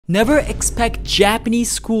Never expect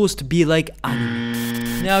Japanese schools to be like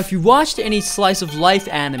anime. Now, if you watched any slice of life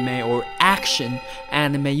anime or action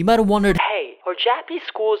anime, you might have wondered, hey, are Japanese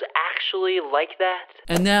schools actually like that?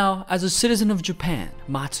 And now, as a citizen of Japan,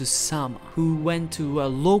 Matsu-sama, who went to a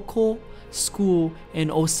local school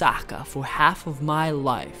in Osaka for half of my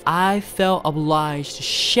life, I felt obliged to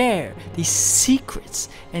share these secrets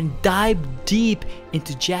and dive deep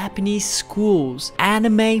into Japanese schools,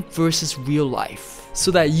 anime versus real life, so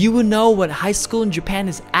that you will know what high school in Japan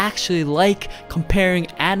is actually like, comparing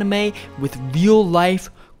anime with real life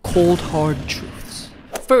cold hard truths.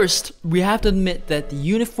 First, we have to admit that the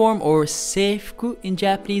uniform or seifuku in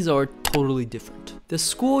Japanese are totally different. The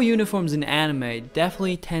school uniforms in anime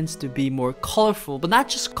definitely tends to be more colorful, but not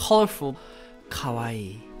just colorful,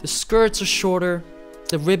 kawaii. The skirts are shorter,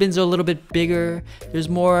 the ribbons are a little bit bigger, there's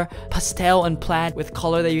more pastel and plaid with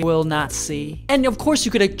color that you will not see. And of course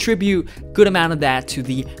you could attribute a good amount of that to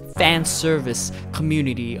the fan service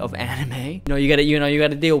community of anime. You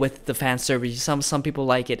gotta deal with the fan service. Some people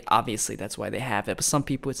like it, obviously that's why they have it, but some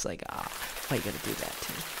people it's like, why you gotta do that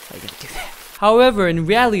too? Why you gotta do that? However, in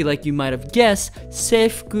reality, like you might have guessed,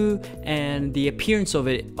 seifuku and the appearance of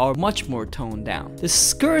it are much more toned down. The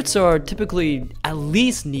skirts are typically at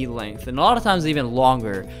least knee length, and a lot of times even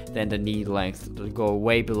longer than the knee length, to go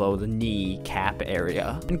way below the knee cap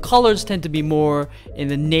area. And colors tend to be more in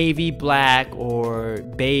the navy, black, or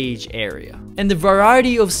beige area. And the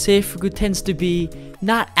variety of seifuku tends to be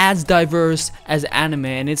not as diverse as anime,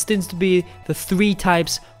 and it tends to be the three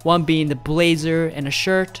types, one being the blazer and a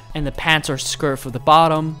shirt, and the pants or skirt for the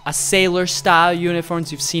bottom. A sailor style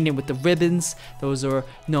uniforms, you've seen it with the ribbons, those are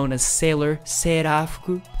known as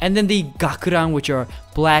seirafuku. And then the gakuran, which are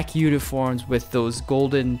black uniforms with those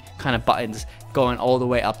golden kind of buttons going all the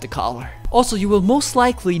way up the collar. Also, you will most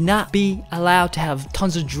likely not be allowed to have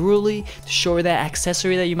tons of jewelry to show that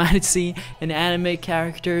accessory that you might have seen in anime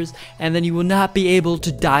characters, and then you will not be able to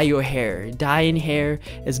dye your hair. Dyeing hair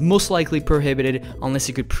is most likely prohibited unless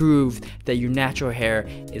you could prove that your natural hair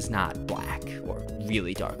is not black or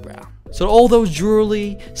really dark brown. So all those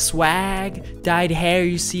jewelry, swag, dyed hair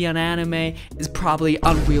you see on anime is probably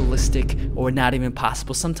unrealistic or not even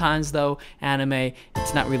possible. Sometimes though, anime,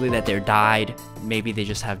 it's not really that they're dyed, maybe they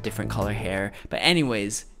just have different color hair. But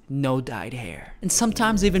anyways, no dyed hair. And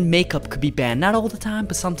sometimes even makeup could be banned. Not all the time,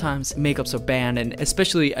 but sometimes makeups are banned, and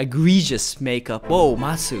especially egregious makeup. Whoa,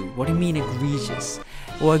 Matsu, what do you mean egregious?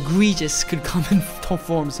 Well, egregious could come in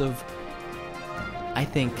forms of, I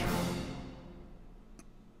think,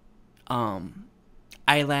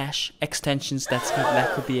 eyelash extensions.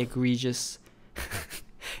 That could be egregious.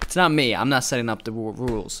 It's not me. I'm not setting up the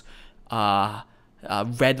rules.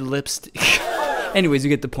 Red lipstick. Anyways, you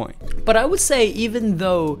get the point. But I would say even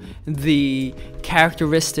though the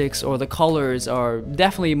characteristics or the colors are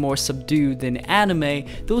definitely more subdued than anime,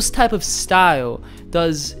 those type of style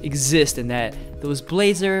does exist in that those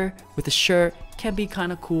blazer with a shirt can be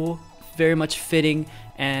kind of cool, very much fitting,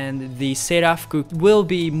 and the seirafuku will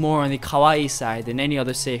be more on the kawaii side than any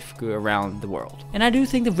other seifuku around the world. And I do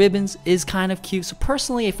think the ribbons is kind of cute, so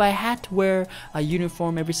personally if I had to wear a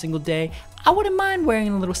uniform every single day, I wouldn't mind wearing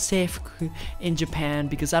a little seifuku in Japan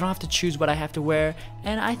because I don't have to choose what I have to wear,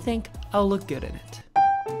 and I think I'll look good in it.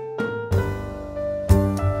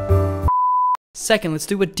 Second, let's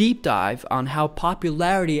do a deep dive on how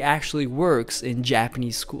popularity actually works in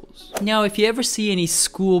Japanese schools. Now, if you ever see any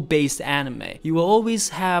school-based anime, you will always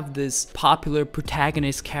have this popular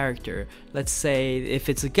protagonist character. Let's say if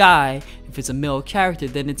it's a guy, if it's a male character,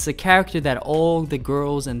 then it's a character that all the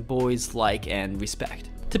girls and boys like and respect.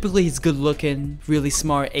 Typically, he's good looking, really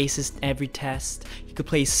smart, aces every test, he could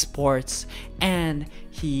play sports, and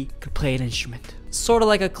he could play an instrument. Sort of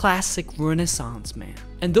like a classic Renaissance man.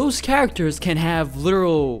 And those characters can have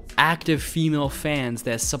literal active female fans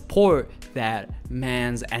that support that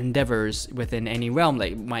man's endeavors within any realm.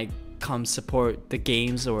 They might come support the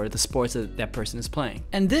games or the sports that that person is playing.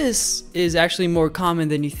 And this is actually more common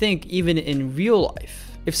than you think, even in real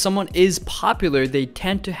life. If someone is popular, they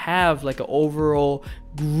tend to have like an overall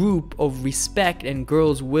group of respect, and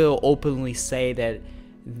girls will openly say that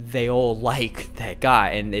they all like that guy,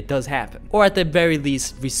 and it does happen. Or at the very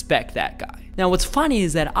least, respect that guy. Now what's funny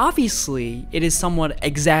is that obviously it is somewhat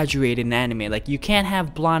exaggerated in anime. Like you can't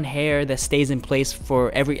have blonde hair that stays in place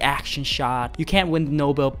for every action shot. You can't win the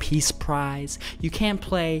Nobel Peace Prize. You can't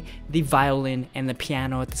play the violin and the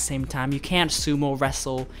piano at the same time. You can't sumo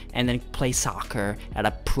wrestle and then play soccer at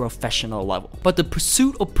a professional level. But the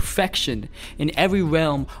pursuit of perfection in every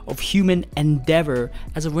realm of human endeavor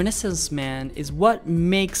as a Renaissance man is what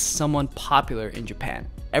makes someone popular in Japan.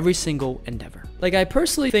 every single endeavor. Like, I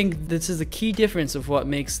personally think this is a key difference of what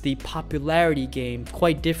makes the popularity game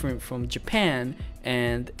quite different from Japan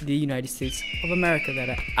and the United States of America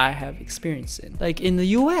that I have experienced in. Like, in the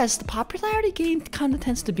US, the popularity game kind of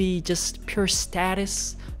tends to be just pure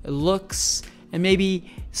status, looks, and maybe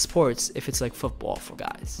sports if it's like football for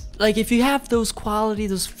guys. Like, if you have those qualities,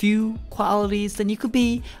 those few qualities, then you could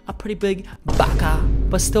be a pretty big baka,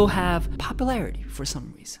 but still have popularity for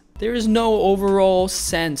some reason. There is no overall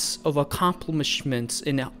sense of accomplishments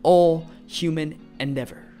in all human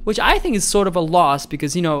endeavor, which I think is sort of a loss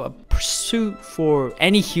because, you know, a pursuit for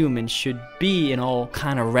any human should be in all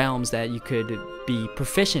kind of realms that you could be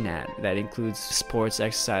proficient at. That includes sports,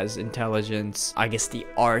 exercise, intelligence, I guess the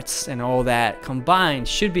arts, and all that combined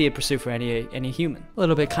should be a pursuit for any human. A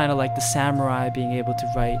little bit kind of like the samurai being able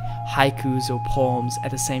to write haikus or poems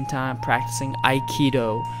at the same time practicing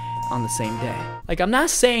aikido on the same day. Like, I'm not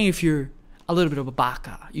saying if you're a little bit of a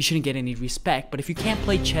baka, you shouldn't get any respect, but if you can't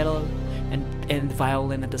play cello and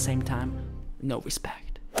violin at the same time, no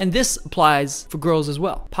respect. And this applies for girls as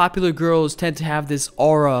well. Popular girls tend to have this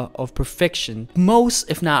aura of perfection, most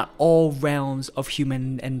if not all realms of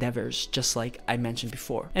human endeavors, just like I mentioned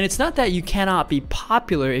before. And it's not that you cannot be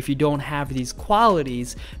popular if you don't have these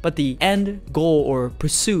qualities, but the end goal or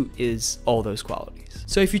pursuit is all those qualities.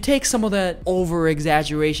 So if you take some of that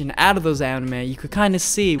over-exaggeration out of those anime, you could kind of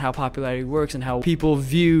see how popularity works and how people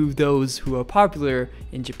view those who are popular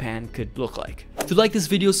in Japan could look like. If you like this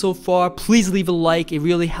video so far, please leave a like. It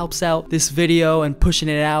really helps out this video and pushing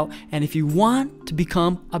it out. And if you want to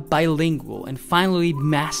become a bilingual and finally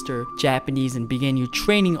master Japanese and begin your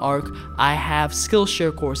training arc, I have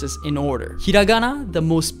Skillshare courses in order. Hiragana, the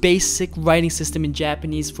most basic writing system in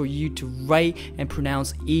Japanese for you to write and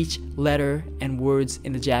pronounce each letter and words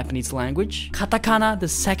in the Japanese language. Katakana, the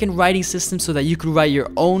second writing system so that you could write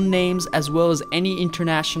your own names as well as any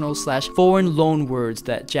international / foreign loan words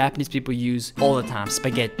that Japanese people use all the time,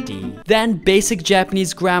 spaghetti. Then basic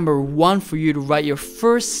Japanese grammar 1 for you to write your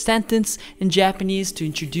first sentence in Japanese to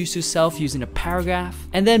introduce yourself using a paragraph.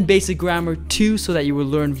 And then basic grammar 2 so that you will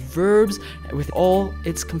learn verbs with all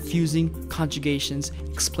its confusing conjugations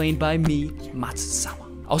explained by me, Matsu-sama.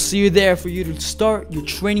 I'll see you there for you to start your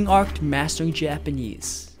training arc to mastering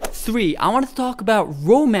Japanese. 3. I want to talk about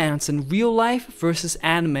romance in real life versus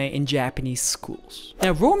anime in Japanese schools.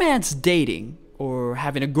 Now, romance dating, or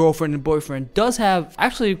having a girlfriend and boyfriend, does have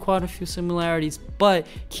actually quite a few similarities, but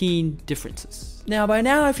keen differences. Now, by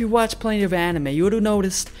now, if you watch plenty of anime, you would have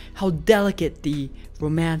noticed how delicate the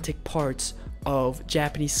romantic parts of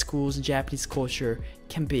Japanese schools and Japanese culture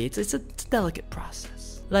can be. It's a delicate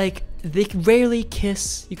process. Like, they rarely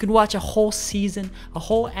kiss. You can watch a whole season, a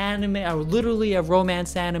whole anime, or literally a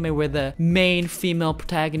romance anime where the main female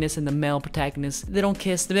protagonist and the male protagonist, they don't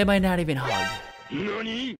kiss, they might not even hug.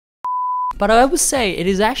 Nani? But I would say it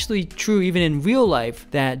is actually true even in real life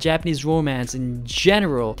that Japanese romance in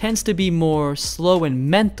general tends to be more slow and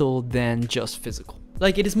mental than just physical.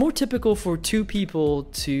 Like, it is more typical for two people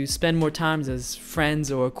to spend more time as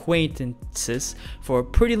friends or acquaintances for a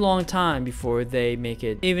pretty long time before they make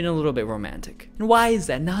it even a little bit romantic. And why is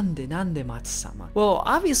that? Nande Matsu-sama? Well,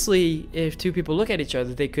 obviously, if two people look at each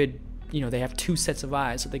other, they could, you know, they have two sets of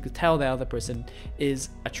eyes, so they could tell the other person is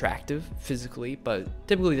attractive physically, but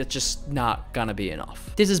typically that's just not gonna be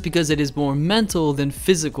enough. This is because it is more mental than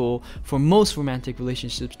physical for most romantic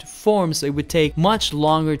relationships to form, so it would take much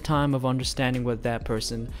longer time of understanding what that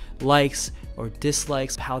person likes or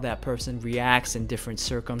dislikes, how that person reacts in different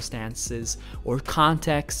circumstances or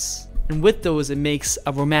contexts. And with those, it makes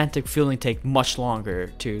a romantic feeling take much longer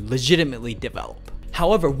to legitimately develop.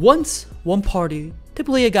 However, once one party,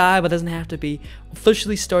 typically a guy but doesn't have to be,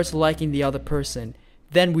 officially starts liking the other person,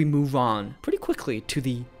 then we move on pretty quickly to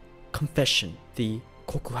the confession, the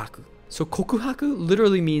kokuhaku. So kokuhaku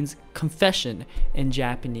literally means confession in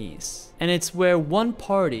Japanese. And it's where one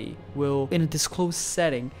party will, in a disclosed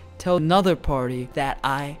setting, tell another party that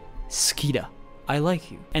I skida, I like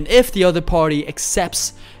you. And if the other party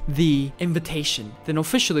accepts the invitation, then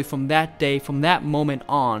officially from that day, from that moment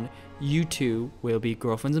on, you two will be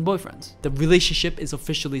girlfriends and boyfriends. The relationship is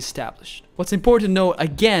officially established. What's important to note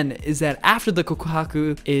again is that after the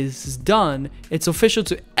kokuhaku is done, it's official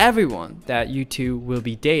to everyone that you two will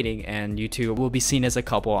be dating and you two will be seen as a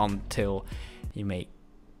couple until you may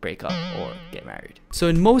break up or get married. So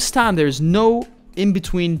in most time, there's no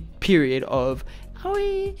in-between period of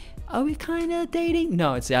are we kind of dating?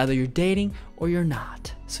 No, it's either you're dating or you're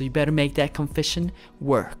not. So you better make that confession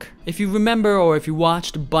work. If you remember, or if you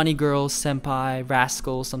watched Bunny Girls, Senpai,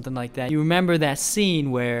 Rascal, something like that, you remember that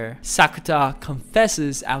scene where Sakuta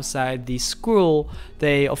confesses outside the school,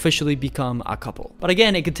 they officially become a couple. But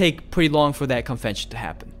again, it could take pretty long for that confession to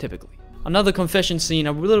happen, typically. Another confession scene,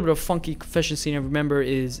 a little bit of funky confession scene I remember,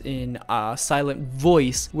 is in Silent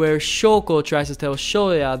Voice, where Shoko tries to tell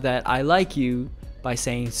Shoya that I like you by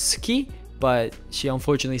saying "suki," but she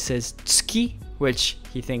unfortunately says "tsuki," which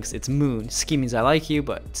he thinks it's moon. "Suki" means I like you,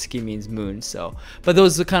 but "tsuki" means moon. So, but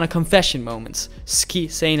those are the kind of confession moments.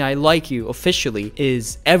 "Suki," saying I like you officially,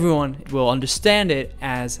 is everyone will understand it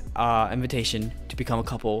as an invitation to become a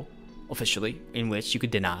couple officially, in which you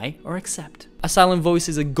could deny or accept. A Silent Voice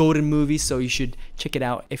is a golden movie, so you should check it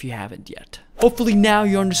out if you haven't yet. Hopefully now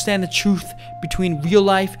you understand the truth between real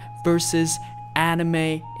life versus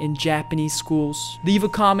anime in Japanese schools. Leave a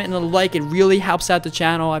comment and a like, it really helps out the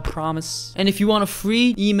channel, I promise. And if you want a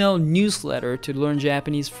free email newsletter to learn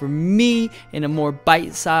Japanese from me in a more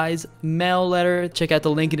bite-sized mail letter, check out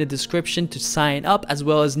the link in the description to sign up, as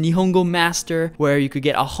well as Nihongo Master, where you could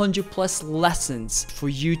get 100+ lessons for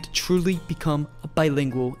you to truly become a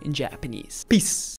bilingual in Japanese. Peace!